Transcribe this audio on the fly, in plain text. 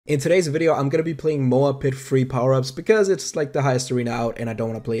In today's video, I'm going to be playing Moa Pit free power-ups because it's like the highest arena out and I don't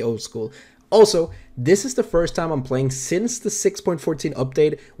want to play old school. Also, this is the first time I'm playing since the 6.14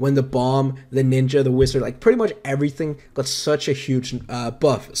 update when the bomb, the ninja, the wizard, like pretty much everything got such a huge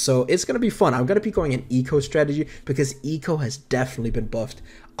buff. So it's going to be fun. I'm going to be going an eco strategy because eco has definitely been buffed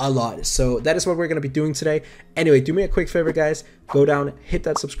a lot. So that is what we're going to be doing today. Anyway, do me a quick favor, guys. Go down, hit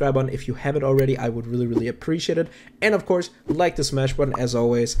that subscribe button if you haven't already. I would really appreciate it. And of course, like the smash button as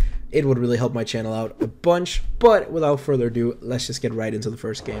always. It would really help my channel out a bunch. But without further ado, let's just get right into the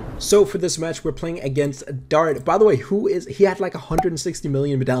first game. So for this match, we're playing against Dart. By the way, he had like 160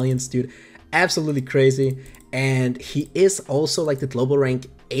 million medallions, dude. Absolutely crazy. And he is also like the global rank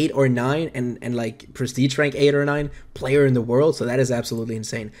 8 or 9 and like prestige rank 8 or 9 player in the world, so that is absolutely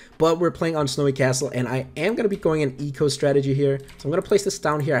insane. But we're playing on Snowy Castle and I am going to be going an eco strategy here, so I'm going to place this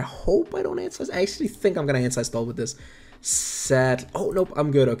down here. I hope I don't anti-stall. I actually think I'm going to anti-stall with this. Set. Oh nope,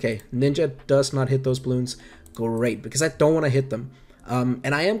 I'm good. Okay, ninja does not hit those balloons. Great, because I don't want to hit them.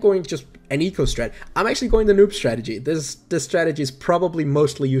 And I am going just an eco strat. I'm actually going the noob strategy. This strategy is probably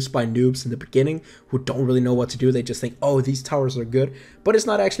mostly used by noobs in the beginning who don't really know what to do. They just think, oh, these towers are good, but it's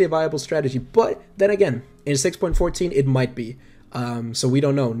not actually a viable strategy. But then again, in 6.14, it might be. So we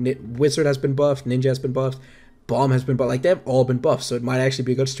don't know. Wizard has been buffed, Ninja has been buffed, Bomb has been buffed. Like, they've all been buffed, so it might actually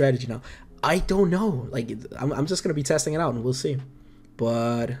be a good strategy now. I don't know. Like, I'm just going to be testing it out, and we'll see.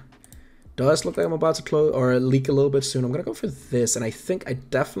 But does look like I'm about to close or leak a little bit soon. I'm gonna go for this, and I think I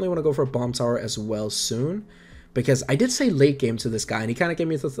definitely want to go for a bomb tower as well soon, because I did say late game to this guy, and he kind of gave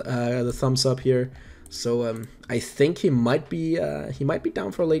me the thumbs up here. So I think he might be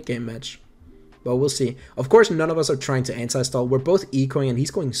down for a late game match, but we'll see. Of course, none of us are trying to anti-stall. We're both ecoing, and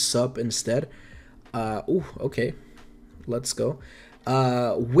he's going sub instead. Ooh, okay, let's go.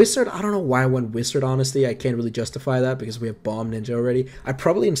 Wizard, I don't know why I went Wizard, honestly. I can't really justify that because we have Bomb Ninja already. I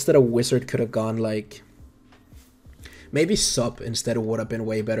probably, instead of Wizard, could have gone, like, maybe Sub instead of would have been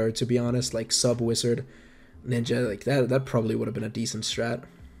way better, to be honest. Like, Sub, Wizard, Ninja, like, that probably would have been a decent strat,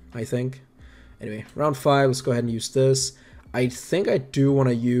 I think. Anyway, round 5, let's go ahead and use this. I think I do want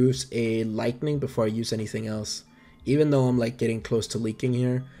to use a Lightning before I use anything else, even though I'm, like, getting close to leaking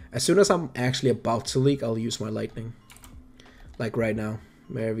here. As soon as I'm actually about to leak, I'll use my Lightning. Like right now.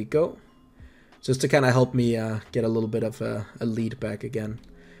 There we go. Just to kind of help me get a little bit of a lead back again.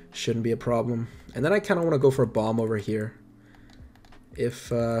 Shouldn't be a problem. And then I kind of want to go for a bomb over here,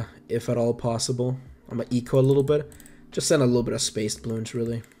 if at all possible. I'm gonna eco a little bit, just send a little bit of spaced balloons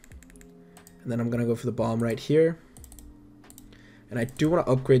really. And then I'm gonna go for the bomb right here. And I do want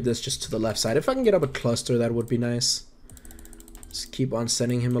to upgrade this just to the left side. If I can get up a cluster, that would be nice. Just keep on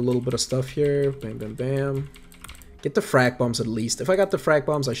sending him a little bit of stuff here. Bam, bam, bam. Get the frag bombs at least. If I got the frag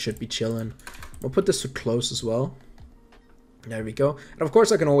bombs, I should be chilling. We'll put this to close as well. There we go. And of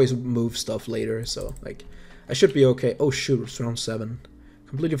course, I can always move stuff later, so like I should be okay. Oh shoot, it's round 7.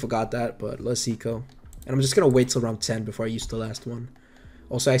 Completely forgot that, but let's eco. And I'm just gonna wait till round 10 before I use the last one.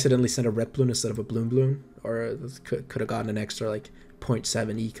 Also, I accidentally sent a red balloon instead of a balloon, or could have gotten an extra like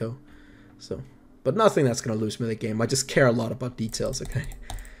 0.7 eco. So, but nothing that's gonna lose me the game. I just care a lot about details. Okay.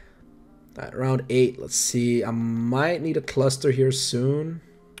 Alright, round 8, let's see. I might need a cluster here soon,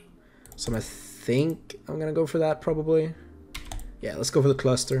 so I think I'm gonna go for that probably. Yeah, let's go for the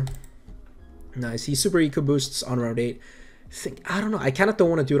cluster. Nice. He super eco boosts on round 8. I don't know, I kind of don't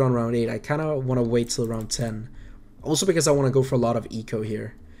want to do it on round 8. I kind of want to wait till round 10. Also because I want to go for a lot of eco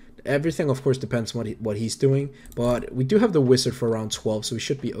here. Everything of course depends on what he's doing, but we do have the wizard for round 12, so we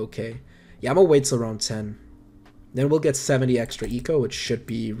should be okay. Yeah, I'm gonna wait till round 10. Then we'll get 70 extra eco, which should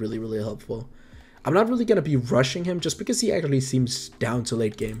be really helpful. I'm not really going to be rushing him just because he actually seems down to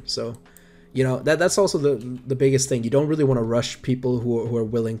late game. So, you know, that's also the biggest thing. You don't really want to rush people who are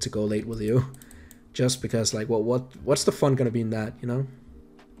willing to go late with you. Just because, like, well, what's the fun going to be in that, you know?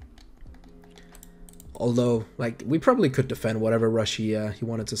 Although, like, we probably could defend whatever rush he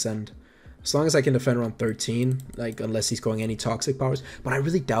wanted to send. As long as I can defend around 13, like, unless he's going any toxic powers. But I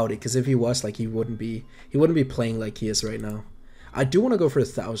really doubt it, because if he was, like, he wouldn't be playing like he is right now. I do want to go for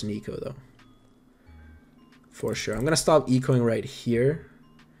 1,000 eco, though. For sure. I'm going to stop ecoing right here.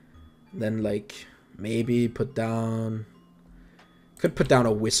 Then, like, maybe put down... Could put down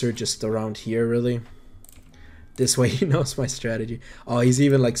a wizard just around here, really. This way he knows my strategy. Oh, he's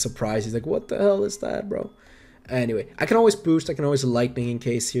even, like, surprised. He's like, what the hell is that, bro? Anyway, I can always boost, I can always lightning in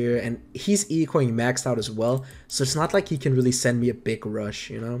case here, and he's ecoing maxed out as well, so it's not like he can really send me a big rush,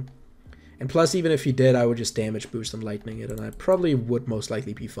 you know? And plus, even if he did, I would just damage boost and lightning it, and I probably would most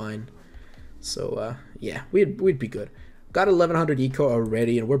likely be fine. So, yeah, we'd be good. Got 1100 eco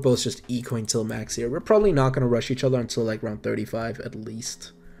already, and we're both just ecoing till max here. We're probably not going to rush each other until like round 35 at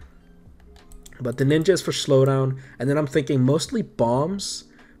least. But the ninja is for slowdown, and then I'm thinking mostly bombs,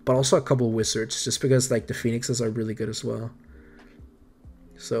 but also a couple wizards, just because like the phoenixes are really good as well.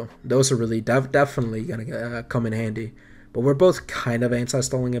 So those are really definitely gonna come in handy. But we're both kind of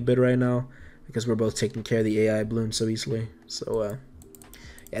anti-stalling a bit right now, because we're both taking care of the AI bloon so easily. So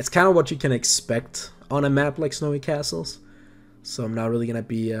yeah, it's kind of what you can expect on a map like Snowy Castles. So I'm not really gonna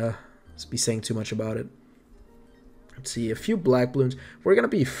be saying too much about it. Let's see, a few black bloons. We're gonna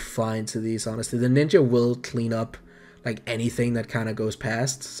be fine to these, honestly. The ninja will clean up like anything that kind of goes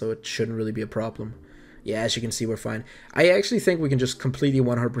past, so it shouldn't really be a problem. Yeah, as you can see, we're fine. I actually think we can just completely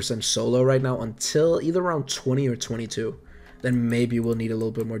 100% solo right now until either around 20 or 22. Then maybe we'll need a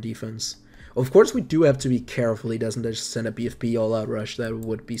little bit more defense. Of course, we do have to be careful he doesn't just send a BFB all-out rush. That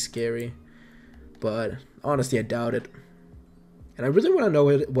would be scary. But honestly, I doubt it. And I really want to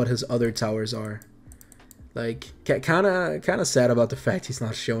know what his other towers are. Like, kind of sad about the fact he's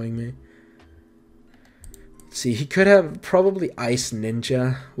not showing me. See, he could have probably Ice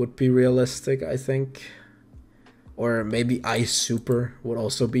Ninja would be realistic, I think. Or maybe Ice Super would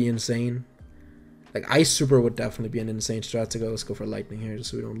also be insane. Like, Ice Super would definitely be an insane strat to go. Let's go for Lightning here just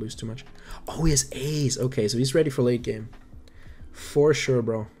so we don't lose too much. Oh, he has Ace. Okay, so he's ready for late game. For sure,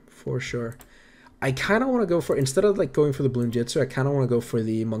 bro. For sure. I kind of want to go for, instead of like going for the Bloon Jitsu, I kind of want to go for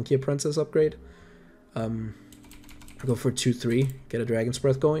the Monkey Apprentice upgrade. Go for 2-3, get a Dragon's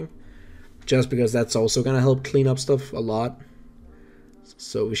Breath going. Just because that's also going to help clean up stuff a lot.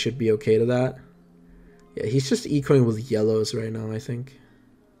 So we should be okay to that. Yeah, he's just ecoing with yellows right now, I think.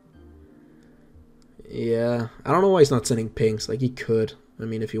 Yeah, I don't know why he's not sending pinks. Like, he could. I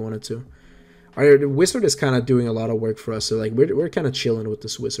mean, if he wanted to. Our wizard is kind of doing a lot of work for us. So, like, we're kind of chilling with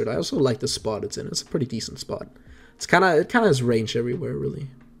this wizard. I also like the spot it's in. It's a pretty decent spot. It kind of has range everywhere,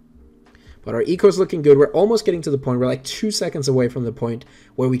 really. But our eco is looking good. We're almost getting to the point. We're like 2 seconds away from the point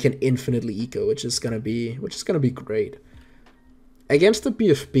where we can infinitely eco, which is gonna be great. Against the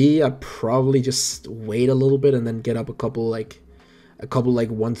BFB, I'd probably just wait a little bit and then get up a couple like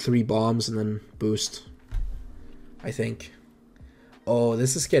 1-3 bombs and then boost. I think. Oh,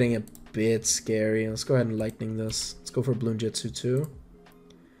 this is getting a bit scary. Let's go ahead and lightning this. Let's go for Bloon Jitsu too.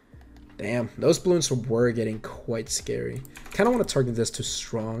 Damn, those balloons were getting quite scary. Kind of want to target this to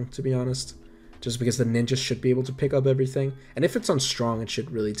strong, to be honest. Just because the ninja should be able to pick up everything. And if it's on strong, it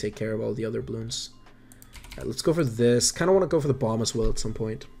should really take care of all the other balloons. Alright, let's go for this. Kind of want to go for the bomb as well at some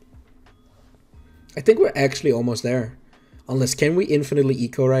point. I think we're actually almost there. Unless, can we infinitely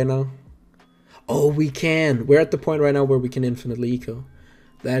eco right now? Oh, we can. We're at the point right now where we can infinitely eco.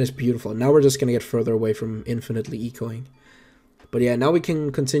 That is beautiful. Now we're just going to get further away from infinitely ecoing. But yeah, now we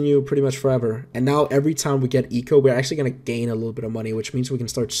can continue pretty much forever. And now every time we get eco, we're actually going to gain a little bit of money, which means we can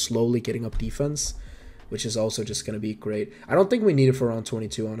start slowly getting up defense, which is also just going to be great. I don't think we need it for round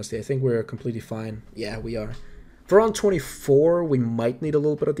 22, honestly. I think we're completely fine. Yeah, we are. For round 24, we might need a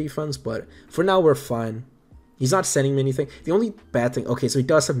little bit of defense, but for now, we're fine. He's not sending me anything. The only bad thing... Okay, so he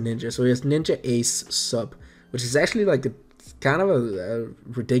does have Ninja. So he has Ninja Ace Sub, which is actually like a kind of a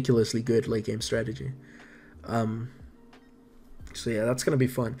ridiculously good late game strategy. So yeah, that's gonna be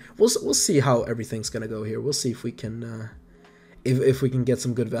fun. We'll see how everything's gonna go here. We'll see if we can if we can get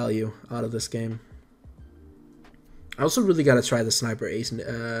some good value out of this game. I also really gotta try the Sniper Ace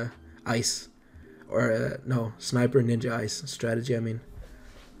Ice, or no, Sniper Ninja Ice strategy. I mean,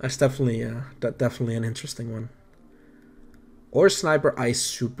 that's definitely an interesting one. Or Sniper Ice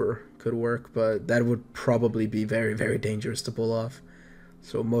Super could work, but that would probably be very, very dangerous to pull off.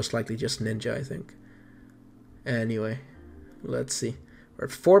 So most likely just Ninja, I think. Anyway. Let's see. We're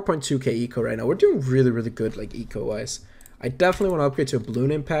at 4.2k eco right now. We're doing really, really good, like, eco-wise. I definitely want to upgrade to a Bloon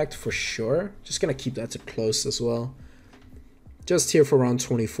Impact for sure. Just going to keep that to close as well. Just here for round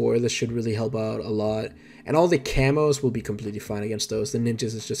 24. This should really help out a lot. And all the camos will be completely fine against those. The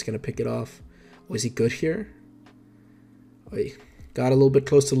ninjas is just going to pick it off. Oh, is he good here? Oh, he got a little bit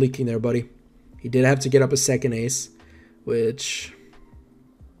close to leaking there, buddy. He did have to get up a second ace, which...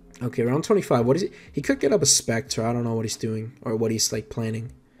 Okay, round 25. What is he? He could get up a Spectre. I don't know what he's doing or what he's like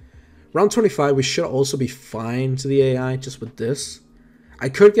planning. Round 25, we should also be fine to the AI just with this. I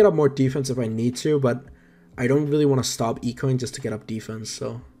could get up more defense if I need to, but I don't really want to stop ecoing just to get up defense.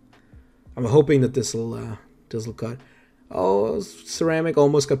 So I'm hoping that this will cut. Oh, Ceramic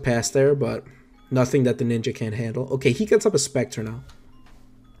almost got past there, but nothing that the ninja can't handle. Okay, he gets up a Spectre now.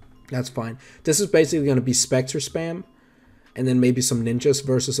 That's fine. This is basically going to be Spectre spam. And then maybe some ninjas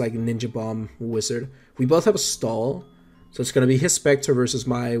versus like Ninja Bomb Wizard. We both have a stall. So it's going to be his Spectre versus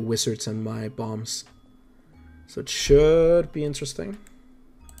my Wizards and my Bombs. So it should be interesting.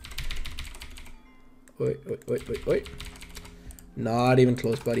 Wait. Not even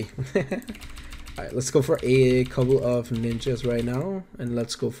close, buddy. Alright, let's go for a couple of ninjas right now. And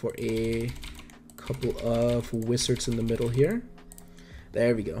let's go for a couple of wizards in the middle here.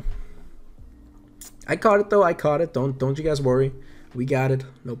 There we go. I caught it though, I caught it. Don't you guys worry. We got it,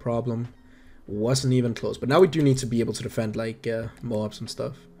 no problem. Wasn't even close. But now we do need to be able to defend like mobs and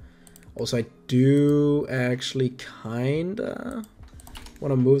stuff. Also, I do actually kinda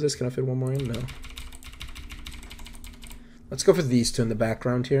want to move this. Can I fit one more in? No. Let's go for these two in the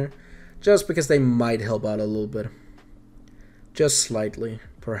background here. Just because they might help out a little bit. Just slightly,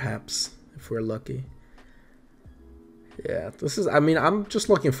 perhaps, if we're lucky. Yeah, this is, I mean, I'm just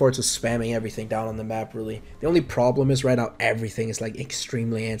looking forward to spamming everything down on the map, really. The only problem is right now everything is like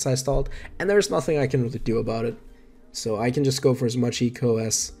extremely anti-stalled, and there's nothing I can really do about it. So I can just go for as much eco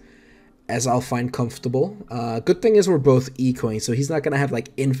as I'll find comfortable. Good thing is we're both ecoing, so he's not gonna have like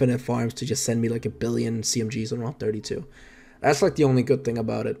infinite farms to just send me like 1 billion CMGs on round 32. That's like the only good thing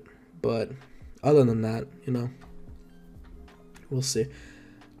about it. But other than that, you know, we'll see.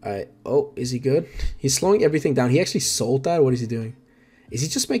 Alright, oh, is he good? He's slowing everything down. He actually sold that? What is he doing? Is he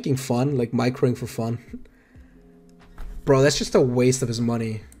just making fun? Like microing for fun? Bro, that's just a waste of his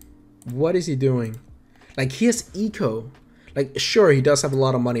money. What is he doing? Like, he has eco. Like, sure, he does have a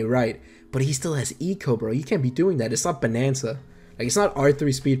lot of money, right? But he still has eco, bro. You can't be doing that. It's not Bonanza. Like, it's not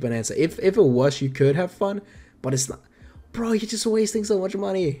R3 speed Bonanza. If it was, you could have fun. But it's not. Bro, you're just wasting so much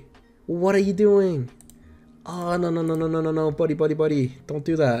money. What are you doing? Oh, no, buddy. Don't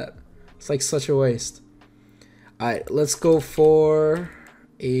do that. It's like such a waste. Alright, let's go for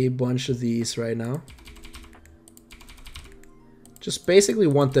a bunch of these right now. Just basically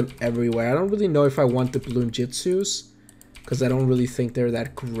want them everywhere. I don't really know if I want the Bloon Jitsus, because I don't really think they're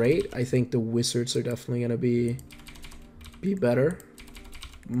that great. I think the wizards are definitely going to be better.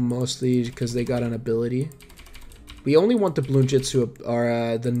 Mostly because they got an ability. We only want the Bloon Jitsu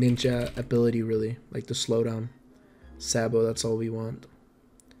or the ninja ability, really. Like the slowdown. Sabo, that's all we want.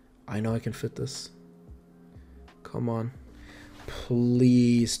 I know I can fit this. Come on.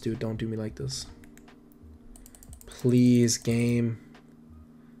 Please, dude, don't do me like this. Please, game.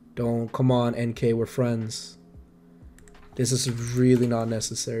 Don't. Come on, NK, we're friends. This is really not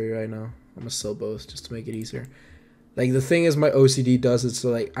necessary right now. I'm gonna sell both just to make it easier. Like, the thing is, my OCD does it so,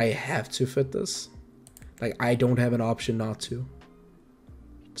 like, I have to fit this. Like, I don't have an option not to.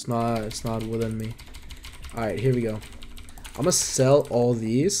 It's not within me. Alright, here we go. I'm gonna sell all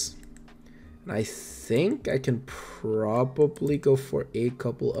these. And I think I can probably go for a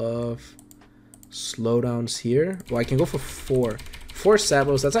couple of slowdowns here. Well, I can go for 4. 4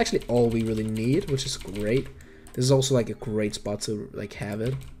 Sabos. That's actually all we really need, which is great. This is also like a great spot to like have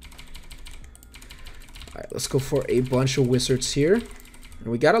it. Alright, let's go for a bunch of wizards here.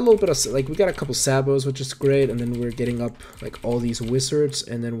 And we got a little bit of, like, we got a couple Sabos, which is great. And then we're getting up, like, all these wizards.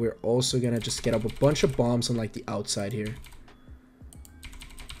 And then we're also gonna just get up a bunch of bombs on, like, the outside here.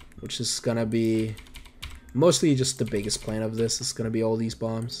 Which is gonna be mostly just the biggest plan of this. It's gonna be all these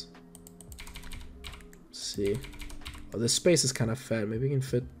bombs. Let's see. Oh, this space is kind of fat. Maybe we can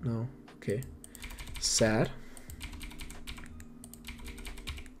fit, no. Okay. Sad.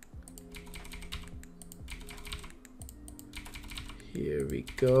 Here we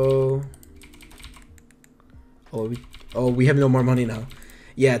go. Oh, we have no more money now.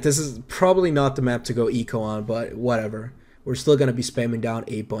 Yeah, this is probably not the map to go eco on, but whatever. We're still gonna be spamming down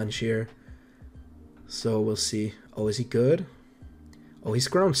a bunch here. So we'll see. Oh, is he good? Oh, he's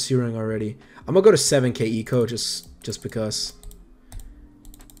ground zeroing already. I'm gonna go to 7k eco just because.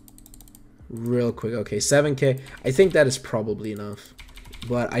 Real quick. Okay, 7k. I think that is probably enough.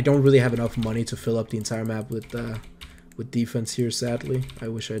 But I don't really have enough money to fill up the entire map with defense here, sadly. I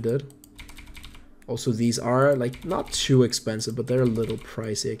wish I did. Also, these are, like, not too expensive, but they're a little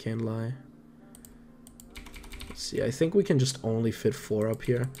pricey, I can't lie. Let's see, I think we can just only fit 4 up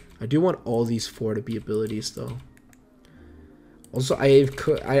here. I do want all these 4 to be abilities, though. Also, I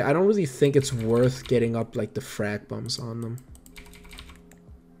don't really think it's worth getting up, like, the frag bombs on them.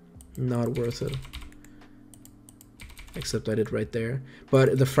 Not worth it. Except I did right there.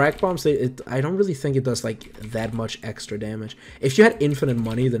 But the frag bombs, I don't really think it does like that much extra damage. If you had infinite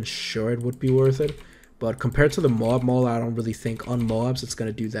money, then sure it would be worth it. But compared to the mob mall, I don't really think on mobs it's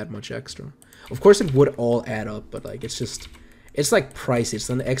gonna do that much extra. Of course it would all add up, but like it's like pricey. It's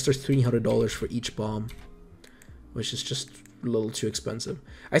an extra $300 for each bomb, which is just a little too expensive.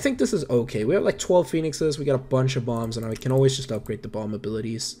 I think this is okay. We have like 12 phoenixes, we got a bunch of bombs, and I can always just upgrade the bomb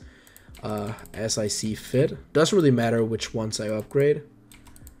abilities as I see fit. Doesn't really matter which ones I upgrade.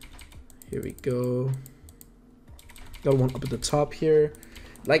 Here we go. Got one up at the top here.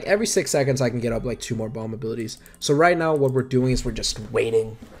 Like every 6 seconds I can get up like 2 more bomb abilities. So right now what we're doing is we're just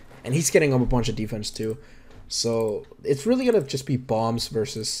waiting. And he's getting up a bunch of defense too. So it's really gonna just be bombs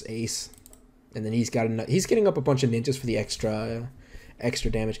versus ace. And then he's getting up a bunch of ninjas for the extra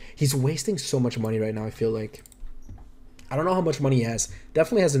damage. He's wasting so much money right now, I feel like. I don't know how much money he has.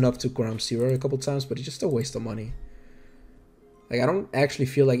 Definitely has enough to ground 0 a couple times, but he's just a waste of money. Like, I don't actually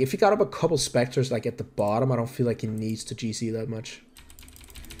feel like... If he got up a couple Spectres, like, at the bottom, I don't feel like he needs to GC that much.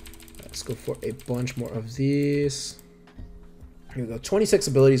 Let's go for a bunch more of these. Here we go. 26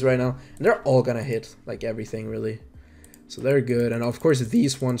 abilities right now. And they're all gonna hit, like, everything, really. So they're good. And, of course,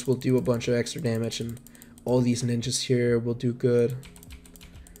 these ones will do a bunch of extra damage. And all these ninjas here will do good.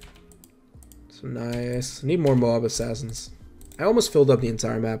 So nice. Need more mob assassins. I almost filled up the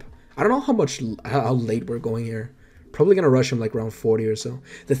entire map. I don't know how late we're going here. Probably gonna rush him like round 40 or so.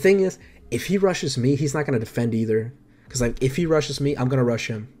 The thing is, if he rushes me, he's not gonna defend either. Because like if he rushes me, I'm gonna rush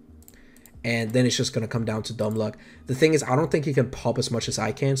him. And then it's just gonna come down to dumb luck. The thing is, I don't think he can pop as much as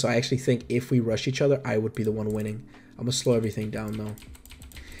I can. So I actually think if we rush each other, I would be the one winning. I'm gonna slow everything down though.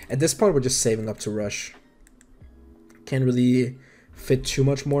 At this point, we're just saving up to rush. Can't really fit too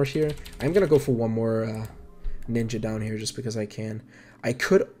much more here. I'm gonna go for one more ninja down here just because I can. I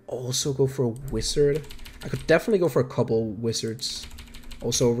could also go for a wizard. I could definitely go for a couple wizards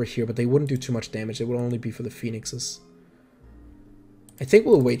also over here, but they wouldn't do too much damage. It would only be for the phoenixes. I think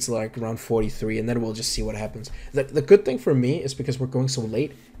we'll wait till like around 43 and then we'll just see what happens. The good thing for me is because we're going so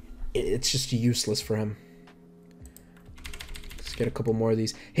late, it's just useless for him. Let's get a couple more of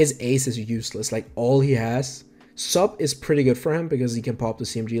these. His ace is useless. Like all he has, sub is pretty good for him because he can pop the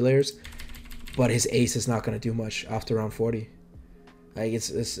CMG layers, but his ace is not going to do much after round 40. Like it's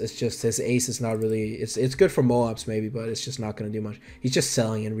just his ace is not really it's good for Moabs maybe, but it's just not gonna do much. He's just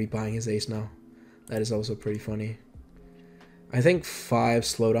selling and rebuying his ace now. That is also pretty funny. I think 5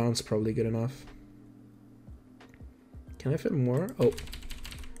 slowdowns probably good enough. Can I fit more? Oh,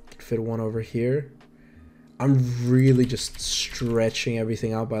 can fit one over here. I'm really just stretching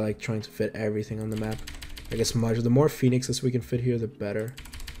everything out by like trying to fit everything on the map. I guess the more phoenixes we can fit here, the better.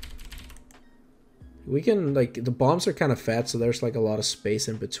 We can, like, the bombs are kind of fat, so there's, like, a lot of space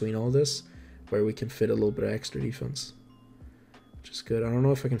in between all this where we can fit a little bit of extra defense. Which is good. I don't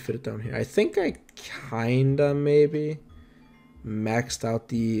know if I can fit it down here. I think I kinda maybe maxed out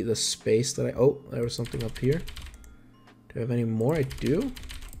the space that oh, there was something up here. Do I have any more? I do.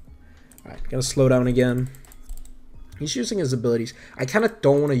 Alright, gonna slow down again. He's using his abilities. I kind of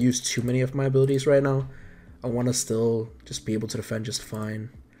don't want to use too many of my abilities right now. I want to still just be able to defend just fine.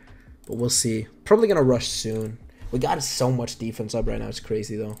 But we'll see. Probably gonna rush soon. We got so much defense up right now. It's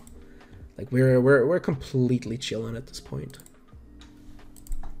crazy though. Like we're completely chilling at this point.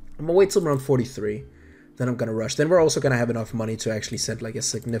 I'm gonna wait till around 43. Then I'm gonna rush. Then we're also gonna have enough money to actually send like a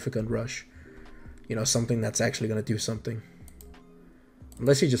significant rush. You know, something that's actually gonna do something.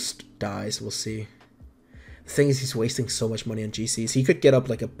 Unless he just dies, we'll see. The thing is, he's wasting so much money on GCs. He could get up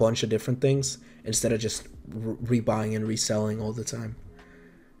like a bunch of different things instead of just rebuying and reselling all the time.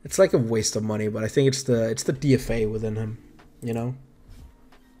 It's like a waste of money, but I think it's the DFA within him, you know?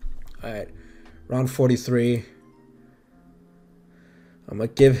 Alright, round 43. I'm going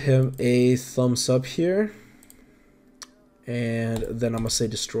to give him a thumbs up here. And then I'm going to say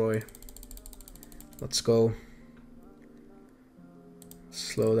destroy. Let's go.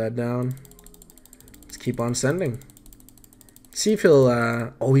 Slow that down. Let's keep on sending. See if he'll...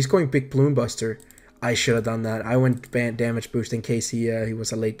 oh, he's going big Bloon Buster. I should have done that. I went damage boost in case he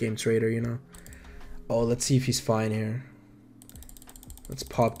was a late game trader, you know. Oh, let's see if he's fine here. Let's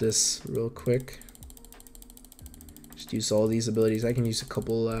pop this real quick. Just use all these abilities. I can use a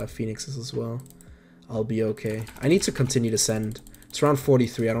couple phoenixes as well. I'll be okay. I need to continue to send. It's around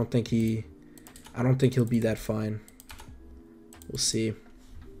 43. I don't think he'll be that fine. We'll see.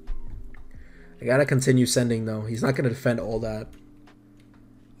 I gotta continue sending though. He's not gonna defend all that.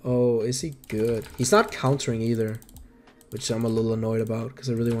 Oh, is he good? He's not countering either, which I'm a little annoyed about because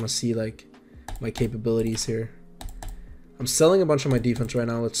I really want to see like my capabilities here. I'm selling a bunch of my defense right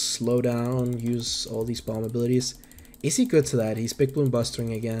now. Let's slow down, use all these bomb abilities. Is he good to that? He's big Bloon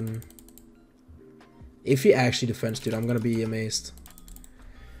Bustering again. If he actually defends, dude, I'm gonna be amazed.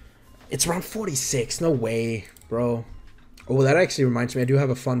 It's around 46. No way, bro. Oh, that actually reminds me. I do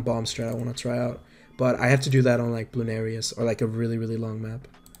have a fun bomb strat I want to try out, but I have to do that on like Bloonarius or like a really long map.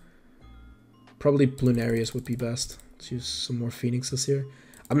 Probably Bloonarius would be best. Let's use some more phoenixes here.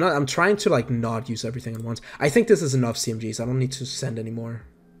 I'm trying to like not use everything at once. I think this is enough CMGs. I don't need to send anymore.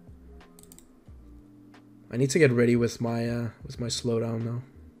 I need to get ready with my slowdown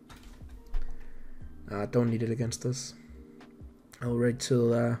though. Don't need it against us. I'll wait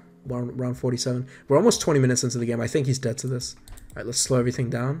till round 47. We're almost 20 minutes into the game. I think he's dead to this. Alright, let's slow everything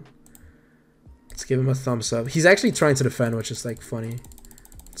down. Let's give him a thumbs up. He's actually trying to defend, which is like funny.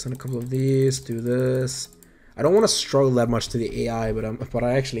 Let's send a couple of these, do this. I don't want to struggle that much to the AI, but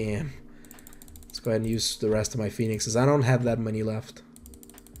I actually am. Let's go ahead and use the rest of my Phoenixes. I don't have that many left.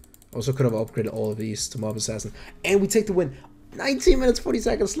 Also could have upgraded all of these to Mob Assassin. And we take the win 19 minutes, 40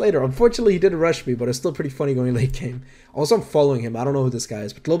 seconds later. Unfortunately, he didn't rush me, but it's still pretty funny going late game. Also, I'm following him. I don't know who this guy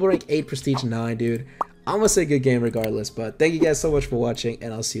is, but global rank 8, prestige 9, dude. I'm gonna say good game regardless, but thank you guys so much for watching,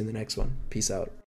 and I'll see you in the next one. Peace out.